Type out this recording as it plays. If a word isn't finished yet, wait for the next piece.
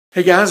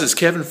Hey guys, it's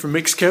Kevin from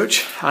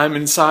MixCoach. I'm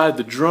inside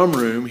the drum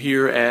room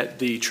here at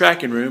the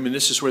tracking room, and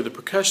this is where the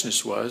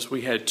percussionist was.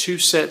 We had two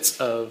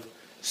sets of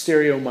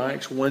stereo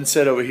mics, one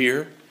set over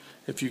here,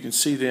 if you can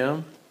see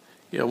them.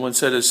 Yeah, one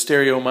set of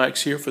stereo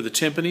mics here for the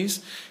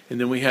timpanis, and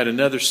then we had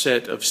another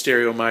set of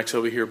stereo mics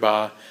over here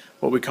by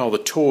what we call the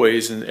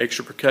toys and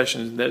extra percussion,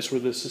 and that's where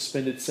the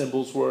suspended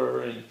cymbals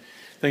were and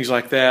things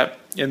like that.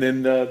 And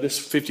then this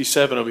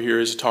 57 over here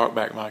is a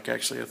talkback mic,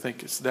 actually. I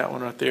think it's that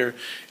one right there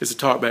is a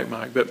talkback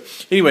mic.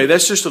 But anyway,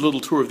 that's just a little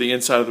tour of the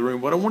inside of the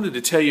room. What I wanted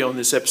to tell you on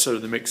this episode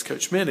of the Mix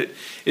Coach Minute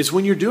is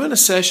when you're doing a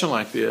session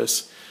like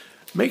this,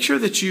 make sure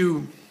that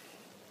you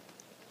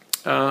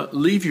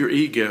leave your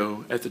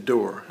ego at the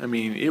door. I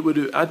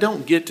mean, I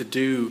don't get to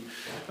do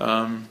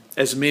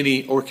as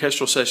many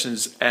orchestral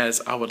sessions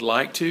as I would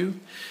like to.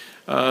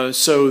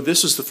 So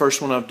this is the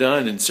first one I've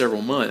done in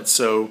several months.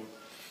 So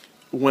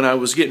when I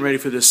was getting ready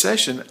for this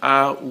session,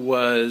 I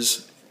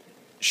was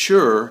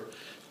sure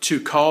to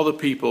call the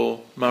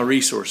people, my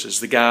resources,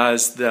 the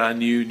guys that I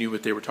knew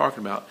what they were talking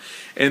about.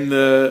 And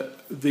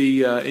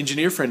the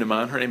engineer friend of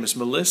mine, her name is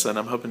Melissa, and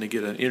I'm hoping to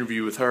get an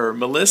interview with her.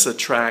 Melissa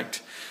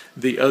tracked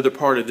the other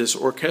part of this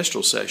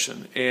orchestral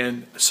session,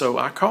 and so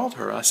I called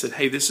her. I said,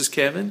 hey, this is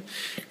Kevin,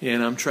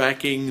 and I'm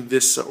tracking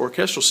this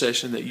orchestral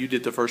session that you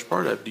did the first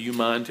part of. Do you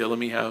mind telling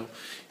me how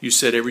you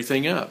set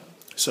everything up?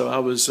 So I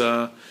was,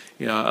 I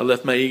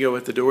left my ego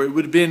at the door. It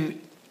would have been,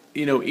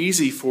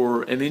 easy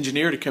for an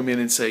engineer to come in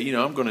and say,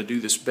 I'm going to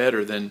do this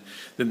better than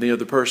the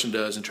other person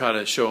does and try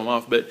to show them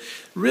off. But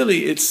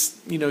really, it's,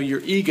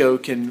 your ego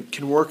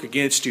can work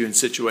against you in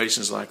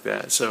situations like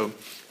that. So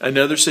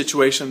another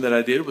situation that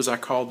I did was I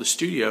called the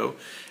studio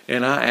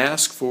and I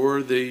asked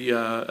for the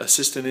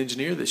assistant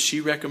engineer that she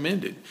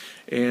recommended,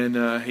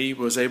 and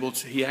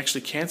he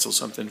actually canceled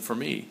something for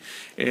me.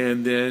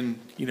 And then,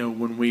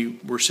 when we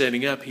were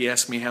setting up, he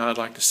asked me how I'd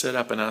like to set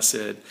up, and I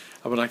said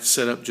I would like to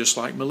set up just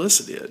like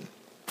Melissa did.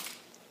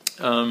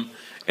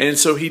 And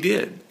so he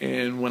did.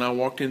 And when I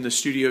walked in the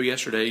studio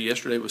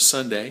yesterday was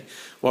Sunday,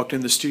 walked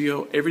in the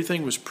studio,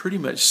 everything was pretty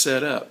much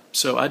set up.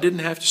 So I didn't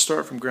have to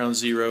start from ground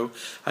zero.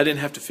 I didn't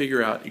have to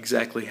figure out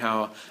exactly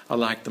how I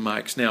liked the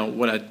mics. Now,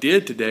 what I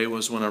did today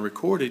was when I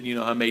recorded,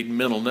 I made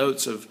mental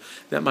notes of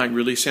that mic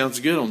really sounds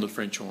good on the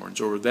French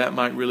horns, or that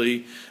mic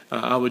really,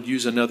 I would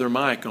use another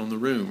mic on the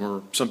room,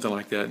 or something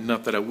like that.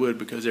 Not that I would,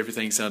 because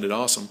everything sounded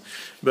awesome.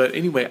 But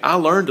anyway, I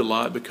learned a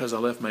lot because I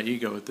left my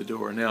ego at the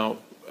door. Now,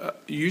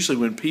 usually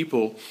when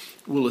people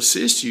will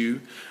assist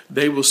you,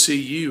 they will see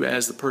you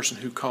as the person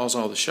who calls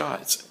all the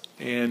shots.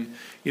 And,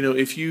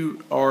 if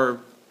you are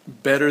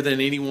better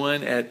than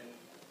anyone at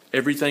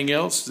everything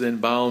else, then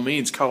by all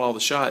means call all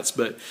the shots.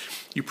 But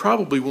you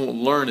probably won't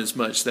learn as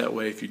much that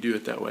way if you do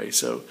it that way.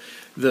 So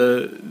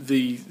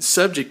the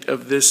subject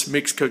of this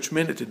Mix Coach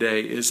Minute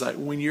today is like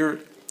when you're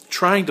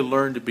trying to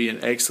learn to be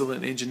an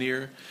excellent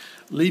engineer,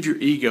 leave your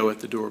ego at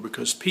the door,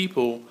 because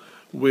people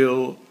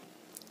will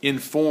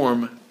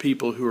inform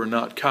people who are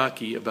not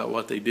cocky about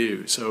what they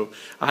do. So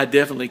I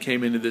definitely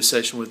came into this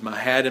session with my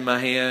hat in my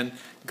hand,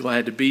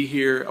 glad to be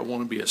here. I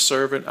want to be a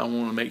servant. I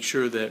want to make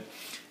sure that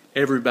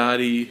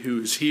everybody who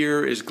is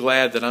here is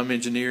glad that I'm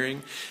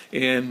engineering,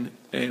 and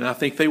I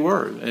think they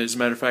were. As a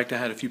matter of fact, I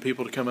had a few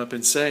people to come up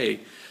and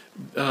say,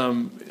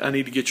 I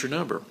need to get your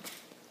number.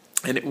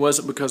 And it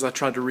wasn't because I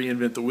tried to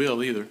reinvent the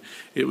wheel either.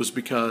 It was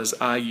because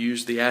I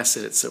used the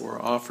assets that were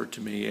offered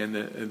to me, and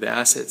the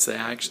assets they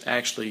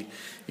actually,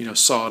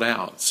 sought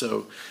out.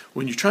 So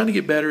when you're trying to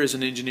get better as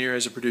an engineer,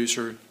 as a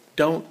producer,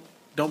 don't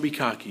be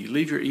cocky.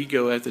 Leave your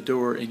ego at the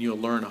door, and you'll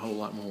learn a whole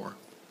lot more.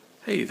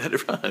 Hey,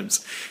 that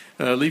rhymes.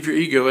 Leave your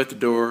ego at the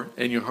door,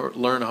 and you'll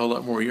learn a whole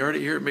lot more. You heard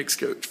it here at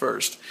MixCoach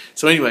first.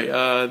 So anyway,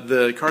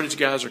 the Cartage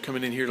guys are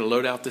coming in here to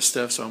load out this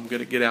stuff, so I'm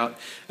going to get out.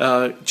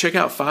 Check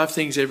out 5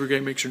 Things Every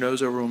Great Mixer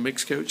Knows over on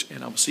MixCoach,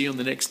 and I'll see you on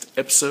the next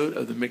episode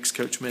of the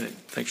MixCoach Minute.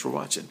 Thanks for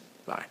watching.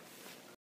 Bye.